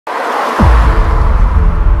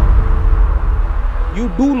You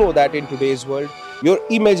do know that in today's world, your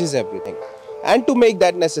image is everything. And to make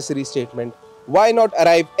that necessary statement, why not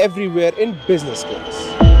arrive everywhere in business class?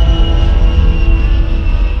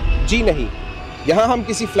 जी नहीं, यहाँ हम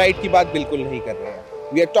किसी flight की बात बिल्कुल नहीं कर रहे हैं.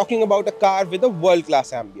 We are talking about a car with a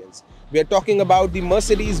world-class ambience. We are talking about the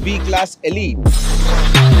Mercedes V-Class Elite.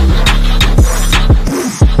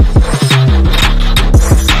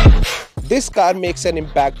 This car makes an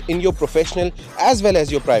impact in your professional as well as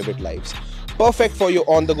your private lives. Perfect for your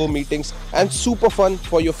on-the-go meetings and super fun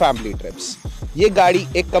for your family trips. ये गाड़ी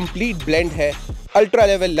एक complete blend है ultra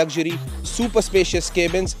level luxury, super spacious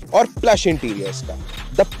cabins और plush interiors का.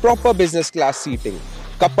 The proper business class seating,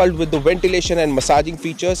 coupled with the ventilation and massaging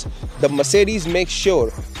features, the Mercedes makes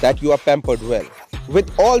sure that you are pampered well.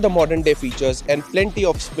 With all the modern day features and plenty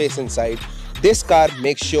of space inside, this car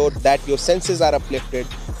makes sure that your senses are uplifted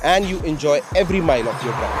and you enjoy every mile of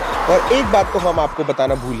your drive. और एक बात तो हम आपको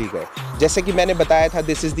बताना भूल ही गए, जैसे कि मैंने बताया था,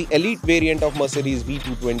 this is the elite variant of Mercedes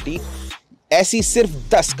V220. ऐसी सिर्फ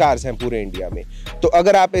 10 कार्स हैं पूरे इंडिया में. तो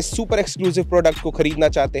अगर आप इस सुपर एक्सक्लूसिव प्रोडक्ट को खरीदना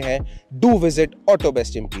चाहते हैं, डू विजिट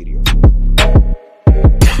ऑटोबेस्ट एम्पीरियो.